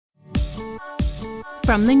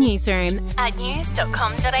From the newsroom at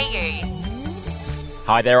news.com.au.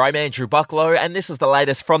 Hi there, I'm Andrew Bucklow, and this is the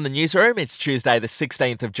latest from the newsroom. It's Tuesday, the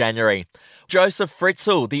 16th of January. Josef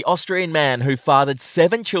Fritzl, the Austrian man who fathered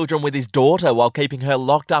 7 children with his daughter while keeping her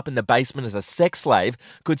locked up in the basement as a sex slave,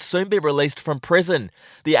 could soon be released from prison.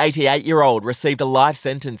 The 88-year-old received a life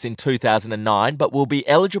sentence in 2009, but will be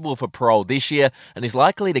eligible for parole this year and is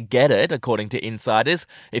likely to get it, according to insiders.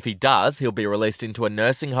 If he does, he'll be released into a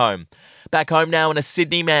nursing home. Back home now, and a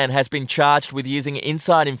Sydney man has been charged with using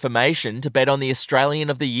inside information to bet on the Australian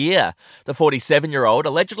of the Year. The 47-year-old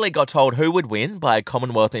allegedly got told who would win by a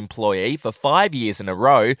Commonwealth employee for 5 years in a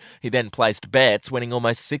row. He then placed bets, winning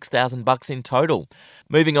almost $6,000 in total.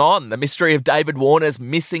 Moving on, the mystery of David Warner's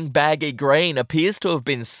missing baggy green appears to have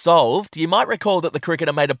been solved. You might recall that the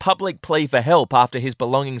cricketer made a public plea for help after his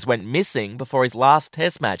belongings went missing before his last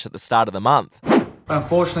test match at the start of the month.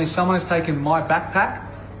 Unfortunately, someone has taken my backpack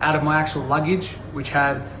out of my actual luggage, which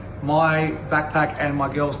had my backpack and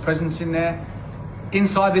my girl's presents in there.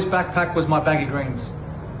 Inside this backpack was my baggy greens.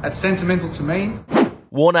 That's sentimental to me.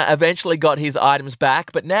 Warner eventually got his items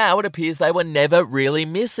back, but now it appears they were never really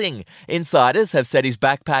missing. Insiders have said his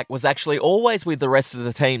backpack was actually always with the rest of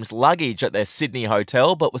the team's luggage at their Sydney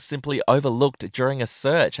hotel, but was simply overlooked during a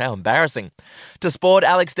search. How embarrassing. To sport,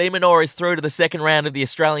 Alex de Minaur is through to the second round of the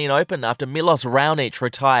Australian Open after Milos Raonic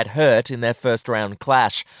retired hurt in their first round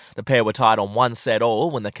clash. The pair were tied on 1 set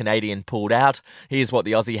all when the Canadian pulled out. Here's what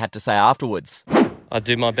the Aussie had to say afterwards. I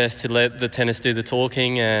do my best to let the tennis do the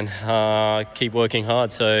talking and keep working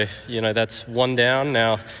hard. So, that's one down,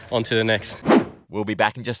 now on to the next. We'll be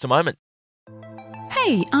back in just a moment.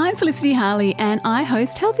 Hey, I'm Felicity Harley and I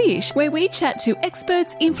host Healthyish, where we chat to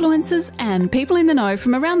experts, influencers and people in the know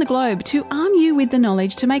from around the globe to arm you with the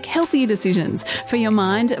knowledge to make healthier decisions for your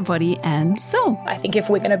mind, body and soul. I think if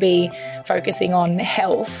we're going to be focusing on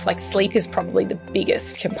health, sleep is probably the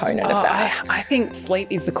biggest component of that. I think sleep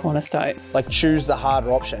is the cornerstone. Choose the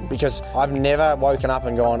harder option, because I've never woken up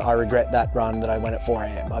and gone, I regret that run that I went at 4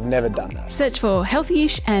 a.m. I've never done that. Search for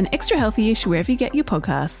Healthyish and Extra Healthyish wherever you get your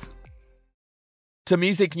podcasts. To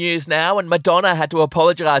music news now, and Madonna had to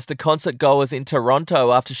apologise to concert goers in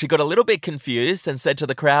Toronto after she got a little bit confused and said to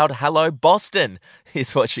the crowd, "Hello, Boston."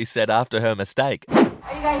 Here's what she said after her mistake. Are you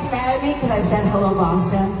guys mad at me because I said hello,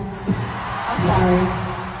 Boston? I'm sorry.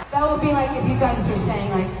 That would be like if you guys were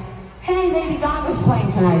saying, hey, Lady Gaga's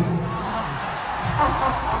playing tonight.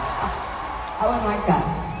 I wouldn't like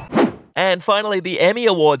that. And finally, the Emmy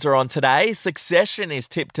Awards are on today. Succession is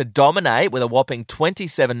tipped to dominate with a whopping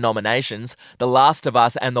 27 nominations. The Last of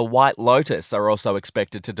Us and The White Lotus are also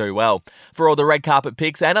expected to do well. For all the red carpet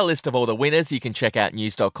picks and a list of all the winners, you can check out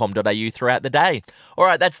news.com.au throughout the day. All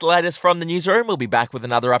right, that's the latest from the newsroom. We'll be back with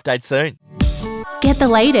another update soon. Get the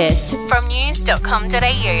latest from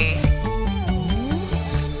news.com.au.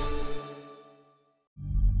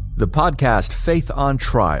 The podcast Faith on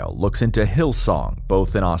Trial looks into Hillsong,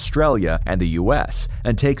 both in Australia and the US,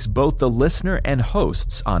 and takes both the listener and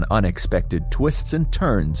hosts on unexpected twists and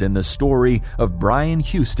turns in the story of Brian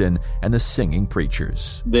Houston and the Singing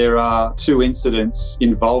Preachers. There are 2 incidents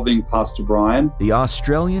involving Pastor Brian. The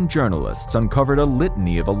Australian journalists uncovered a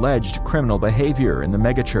litany of alleged criminal behavior in the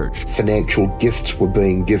megachurch. Financial gifts were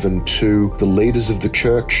being given to the leaders of the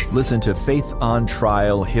church. Listen to Faith on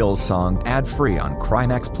Trial Hillsong ad-free on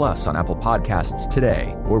Crimex Plus on Apple Podcasts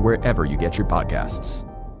today or wherever you get your podcasts.